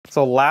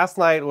So last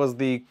night was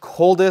the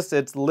coldest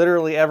it's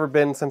literally ever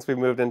been since we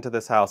moved into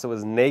this house. It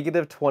was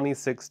negative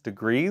 26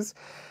 degrees,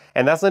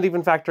 and that's not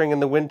even factoring in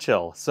the wind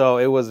chill. So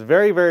it was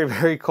very, very,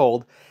 very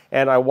cold,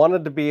 and I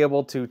wanted to be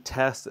able to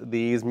test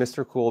these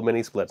Mr. Cool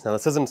mini splits. Now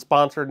this isn't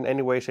sponsored in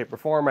any way, shape, or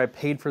form. I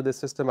paid for this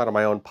system out of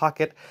my own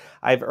pocket.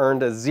 I've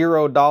earned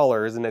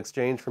 $0 in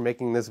exchange for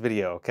making this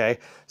video, okay?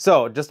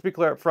 So just to be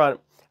clear up front,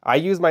 I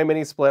use my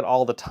mini split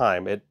all the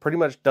time. It pretty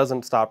much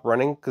doesn't stop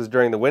running because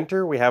during the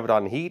winter we have it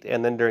on heat,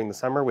 and then during the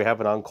summer we have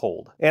it on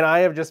cold. And I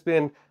have just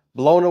been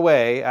blown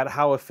away at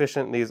how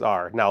efficient these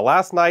are. Now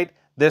last night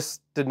this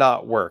did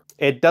not work.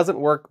 It doesn't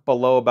work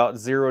below about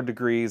 0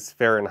 degrees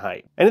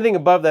Fahrenheit. Anything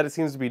above that it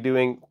seems to be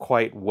doing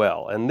quite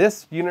well. And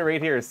this unit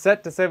right here is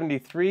set to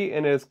 73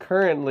 and is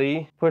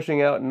currently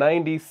pushing out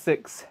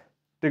 96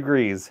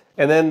 degrees.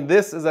 And then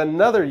this is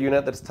another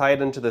unit that's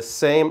tied into the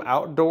same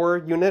outdoor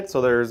unit.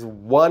 So there's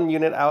one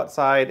unit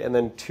outside and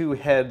then 2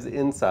 heads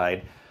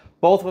inside.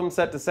 Both of them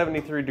set to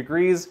 73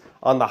 degrees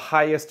on the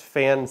highest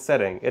fan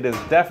setting. It is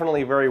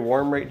definitely very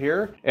warm right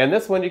here. And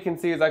this one you can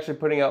see is actually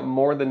putting out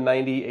more than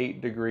 98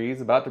 degrees,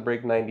 about to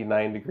break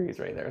 99 degrees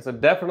right there. So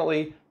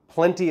definitely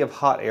plenty of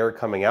hot air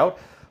coming out.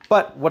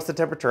 But what's the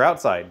temperature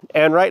outside?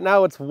 And right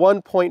now it's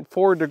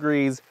 1.4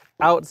 degrees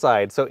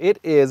outside. So it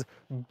is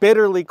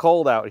bitterly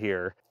cold out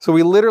here. So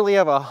we literally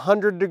have a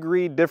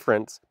 100-degree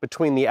difference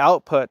between the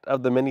output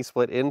of the mini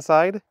split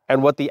inside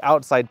and what the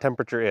outside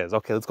temperature is.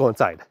 Okay, let's go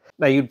inside.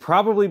 Now you'd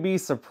probably be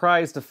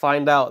surprised to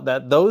find out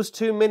that those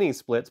 2 mini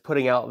splits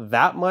putting out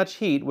that much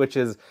heat, which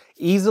is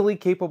easily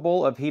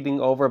capable of heating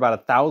over about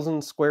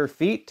 1,000 square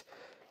feet,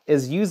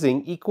 is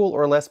using equal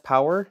or less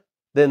power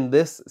than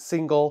this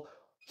single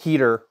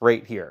heater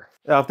right here.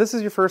 Now, if this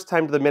is your first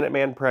time to the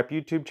Minuteman Prep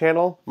YouTube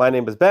channel, my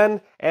name is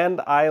Ben,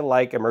 and I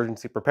like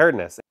emergency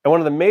preparedness. And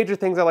one of the major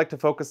things I like to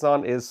focus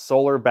on is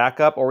solar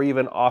backup or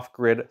even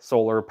off-grid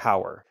solar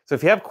power. So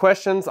if you have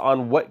questions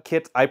on what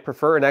kits I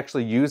prefer and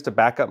actually use to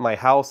back up my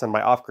house and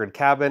my off-grid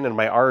cabin and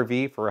my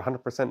RV for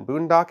 100%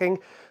 boondocking,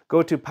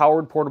 go to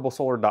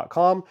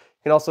poweredportablesolar.com. You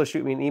can also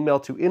shoot me an email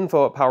to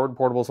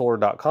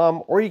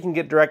info@poweredportablesolar.com, or you can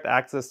get direct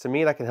access to me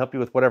and I can help you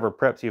with whatever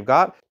preps you've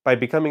got by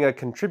becoming a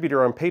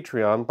contributor on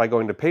Patreon by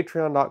going to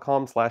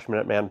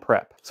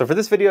patreon.com/MinutemanPrep. So for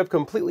this video, I've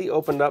completely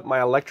opened up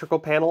my electrical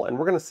panel and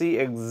we're gonna see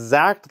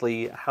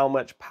exactly how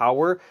much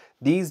power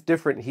these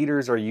different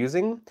heaters are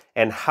using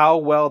and how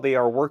well they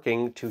are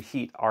working to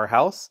heat our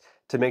house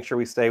to make sure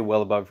we stay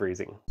well above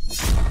freezing.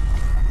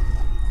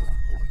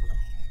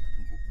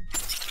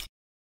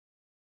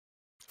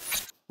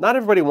 Not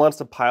everybody wants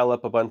to pile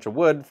up a bunch of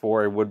wood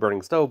for a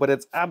wood-burning stove, but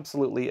it's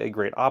absolutely a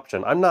great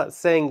option. I'm not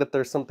saying that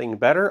there's something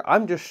better,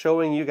 I'm just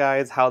showing you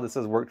guys how this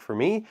has worked for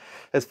me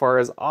as far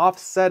as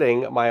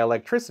offsetting my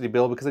electricity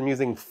bill because I'm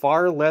using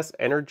far less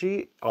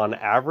energy on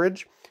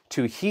average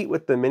to heat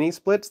with the mini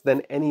splits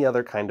than any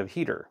other kind of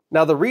heater.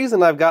 Now the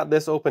reason I've got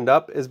this opened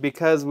up is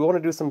because we want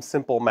to do some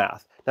simple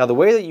math. Now the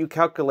way that you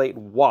calculate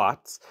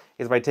watts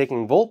is by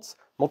taking volts,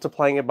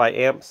 multiplying it by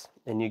amps,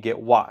 and you get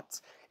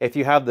watts. If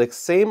you have the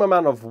same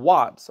amount of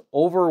watts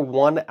over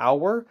 1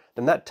 hour,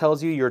 then that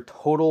tells you your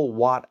total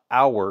watt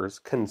hours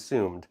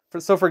consumed.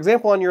 So for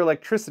example, on your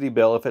electricity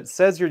bill, if it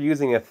says you're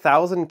using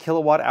 1,000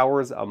 kilowatt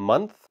hours a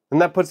month, then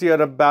that puts you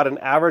at about an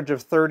average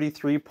of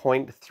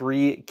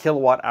 33.3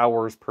 kilowatt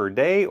hours per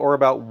day, or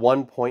about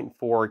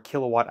 1.4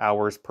 kilowatt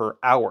hours per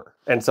hour.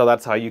 And so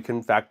that's how you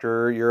can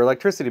factor your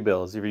electricity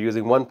bills. If you're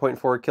using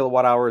 1.4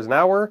 kilowatt hours an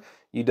hour,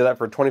 you do that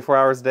for 24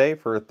 hours a day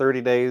for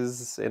 30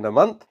 days in a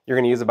month, you're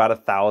gonna use about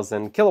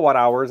 1,000 kilowatt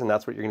hours, and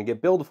that's what you're gonna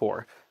get billed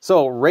for.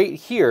 So right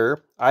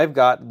here, I've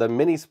got the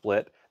mini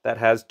split that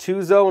has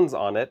 2 zones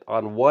on it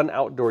on 1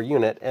 outdoor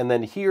unit, and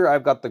then here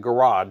I've got the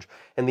garage,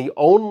 and the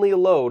only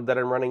load that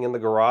I'm running in the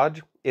garage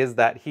is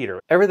that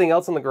heater. Everything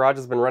else in the garage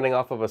has been running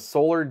off of a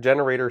solar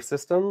generator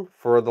system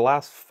for the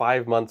last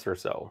 5 months or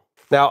so.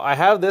 Now I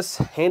have this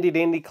handy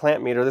dandy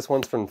clamp meter. This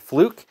one's from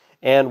Fluke.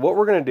 And what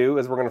we're gonna do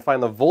is we're gonna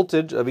find the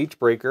voltage of each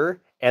breaker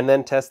and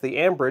then test the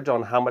amperage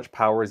on how much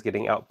power is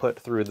getting output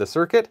through the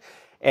circuit.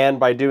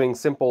 And by doing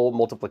simple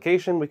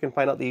multiplication, we can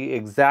find out the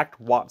exact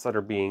watts that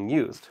are being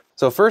used.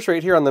 So first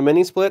right here on the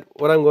mini split,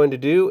 what I'm going to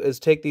do is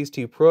take these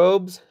 2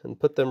 probes and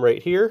put them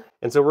right here.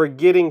 And so we're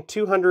getting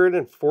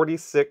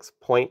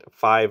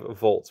 246.5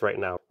 volts right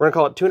now. We're gonna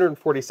call it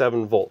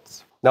 247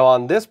 volts. Now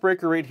on this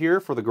breaker right here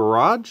for the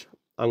garage,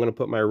 I'm gonna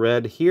put my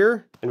red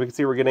here, and we can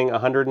see we're getting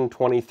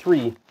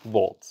 123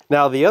 volts.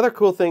 Now the other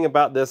cool thing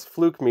about this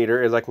Fluke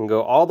meter is I can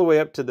go all the way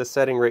up to this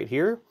setting right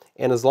here,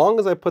 and as long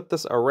as I put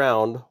this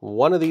around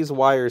one of these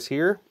wires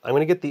here, I'm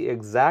gonna get the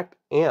exact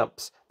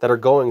amps that are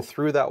going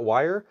through that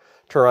wire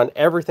to run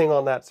everything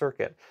on that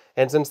circuit.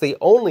 And since the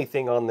only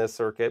thing on this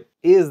circuit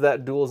is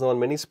that dual zone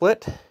mini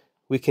split,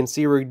 we can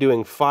see we're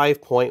doing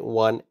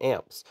 5.1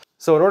 amps.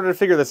 So in order to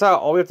figure this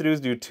out, all we have to do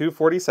is do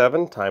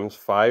 247 times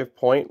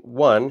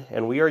 5.1,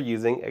 and we are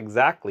using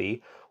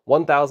exactly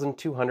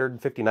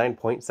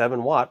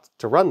 1,259.7 watts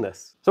to run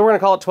this. So we're gonna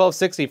call it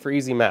 1260 for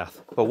easy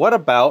math. But what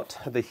about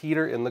the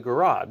heater in the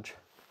garage?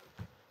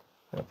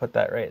 I'm gonna put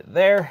that right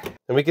there.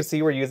 And we can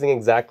see we're using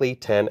exactly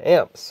 10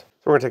 amps.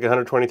 So we're going to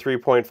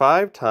take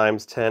 123.5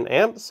 times 10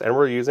 amps, and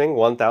we're using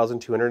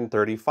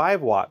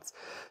 1,235 watts.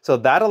 So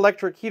that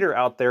electric heater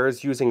out there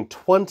is using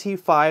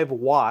 25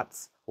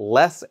 watts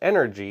less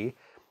energy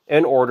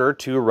in order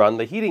to run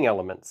the heating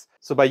elements.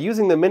 So by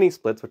using the mini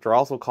splits, which are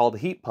also called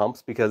heat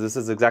pumps, because this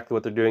is exactly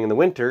what they're doing in the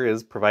winter,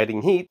 is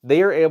providing heat,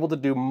 they are able to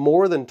do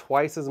more than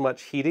twice as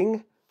much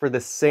heating for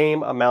the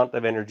same amount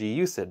of energy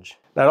usage.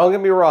 Now don't get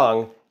me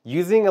wrong,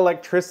 using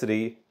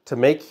electricity to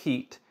make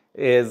heat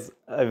is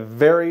a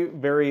very,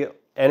 very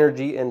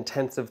energy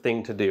intensive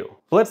thing to do.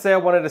 But let's say I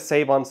wanted to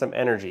save on some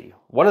energy.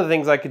 One of the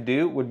things I could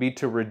do would be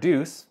to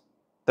reduce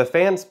the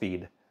fan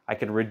speed. I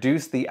could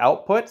reduce the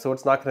output so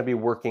it's not going to be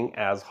working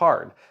as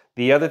hard.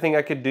 The other thing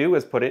I could do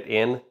is put it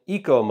in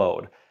eco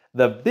mode.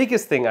 The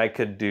biggest thing I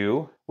could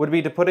do would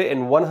be to put it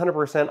in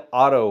 100%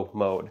 auto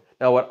mode.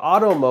 Now what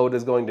auto mode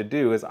is going to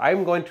do is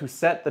I'm going to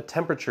set the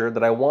temperature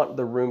that I want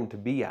the room to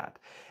be at.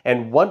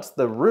 And once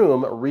the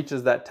room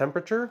reaches that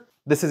temperature,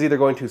 this is either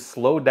going to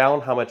slow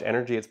down how much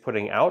energy it's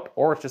putting out,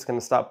 or it's just going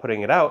to stop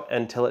putting it out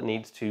until it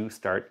needs to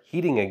start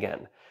heating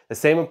again. The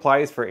same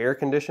applies for air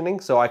conditioning,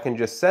 so I can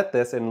just set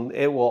this and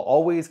it will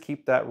always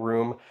keep that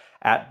room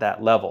at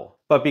that level.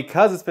 But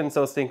because it's been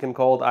so stinking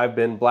cold, I've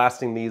been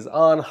blasting these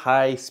on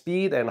high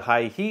speed and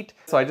high heat.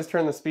 So I just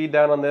turned the speed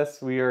down on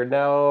this. We are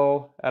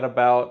now at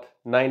about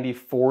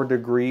 94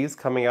 degrees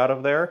coming out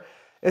of there.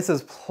 This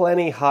is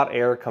plenty hot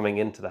air coming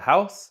into the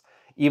house,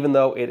 even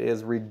though it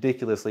is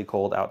ridiculously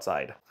cold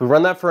outside. If we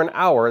run that for an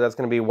hour, that's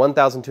going to be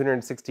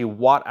 1,260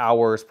 watt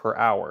hours per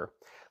hour.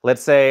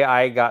 Let's say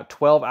I got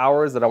 12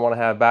 hours that I want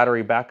to have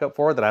battery backup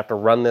for, that I have to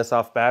run this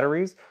off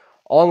batteries.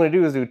 All I'm going to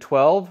do is do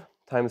 12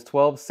 times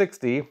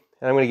 1260,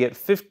 and I'm going to get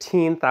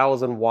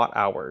 15,000 watt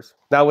hours.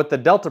 Now with the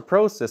Delta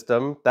Pro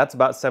system, that's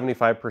about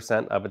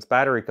 75% of its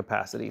battery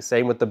capacity.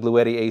 Same with the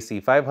Bluetti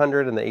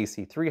AC500 and the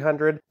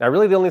AC300. Now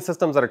really the only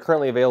systems that are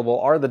currently available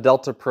are the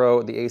Delta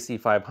Pro, the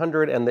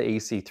AC500, and the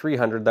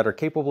AC300 that are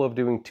capable of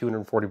doing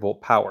 240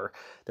 volt power.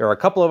 There are a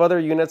couple of other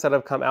units that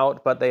have come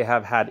out, but they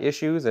have had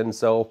issues, and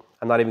so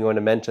I'm not even going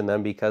to mention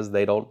them because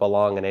they don't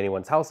belong in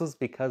anyone's houses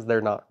because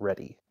they're not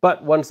ready.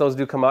 But once those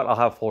do come out, I'll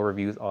have full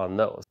reviews on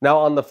those. Now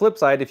on the flip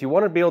side, if you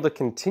want to be able to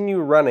continue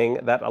running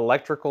that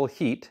electrical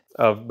heat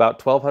of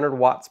about 1,200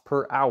 watts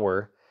per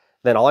hour,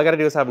 then all I got to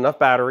do is have enough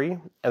battery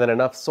and then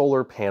enough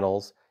solar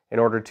panels in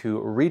order to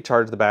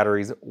recharge the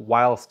batteries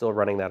while still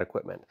running that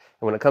equipment.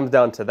 And when it comes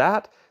down to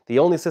that, the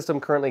only system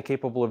currently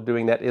capable of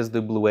doing that is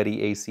the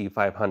Bluetti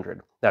AC500.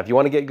 Now, if you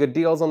want to get good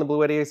deals on the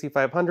Bluetti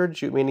AC500,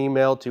 shoot me an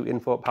email to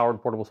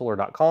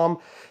info@poweredportablesolar.com.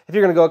 If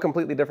you're going to go a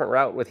completely different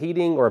route with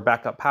heating or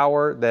backup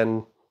power,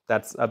 then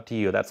that's up to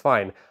you, that's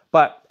fine.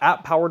 But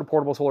at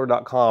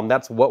poweredportablesolar.com,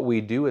 that's what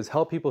we do, is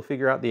help people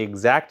figure out the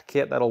exact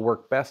kit that'll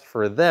work best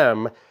for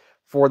them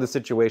for the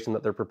situation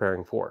that they're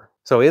preparing for.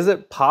 So is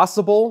it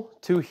possible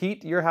to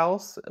heat your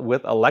house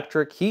with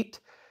electric heat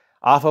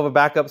off of a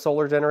backup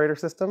solar generator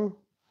system?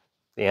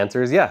 The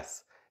answer is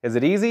yes. Is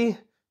it easy?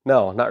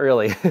 No, not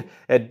really.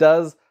 It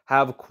does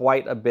have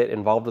quite a bit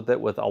involved with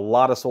it, with a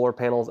lot of solar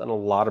panels and a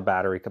lot of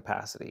battery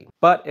capacity.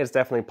 But it's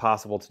definitely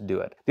possible to do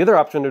it. The other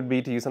option would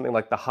be to use something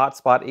like the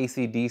Hotspot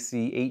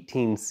AC/DC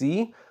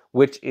 18C,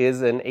 which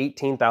is an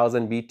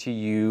 18,000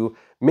 BTU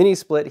mini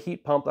split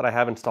heat pump that I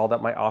have installed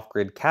at my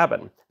off-grid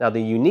cabin. Now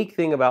the unique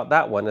thing about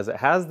that one is it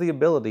has the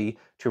ability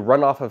to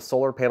run off of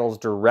solar panels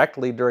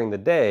directly during the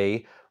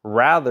day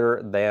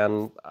rather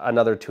than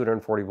another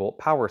 240 volt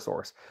power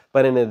source.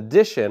 But in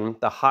addition,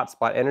 the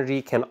Hotspot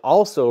Energy can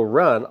also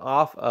run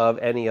off of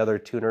any other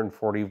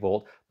 240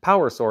 volt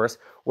power source,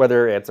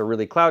 whether it's a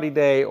really cloudy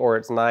day or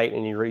it's night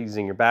and you're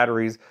using your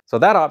batteries. So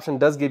that option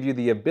does give you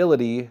the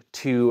ability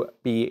to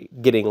be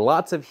getting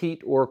lots of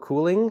heat or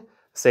cooling,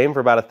 same for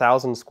about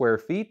 1,000 square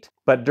feet,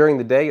 but during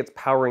the day it's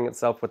powering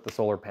itself with the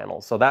solar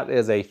panels. So that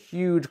is a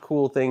huge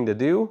cool thing to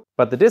do.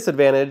 But the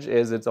disadvantage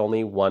is it's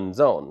only one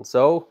zone.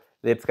 So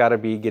it's got to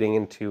be getting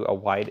into a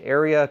wide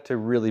area to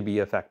really be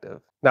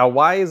effective. Now,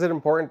 why is it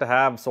important to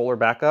have solar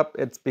backup?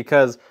 It's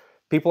because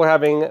people are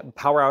having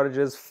power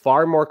outages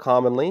far more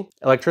commonly.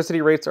 Electricity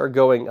rates are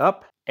going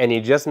up, and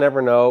you just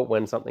never know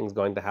when something's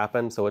going to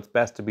happen. So it's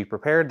best to be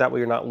prepared. That way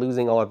you're not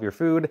losing all of your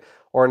food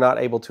or not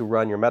able to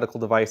run your medical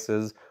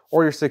devices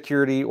or your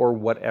security or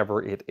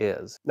whatever it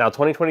is. Now,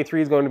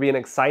 2023 is going to be an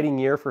exciting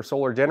year for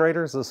solar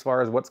generators as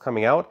far as what's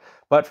coming out.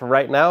 But for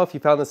right now, if you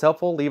found this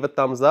helpful, leave a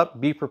thumbs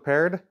up, be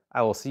prepared.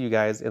 I will see you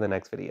guys in the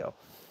next video.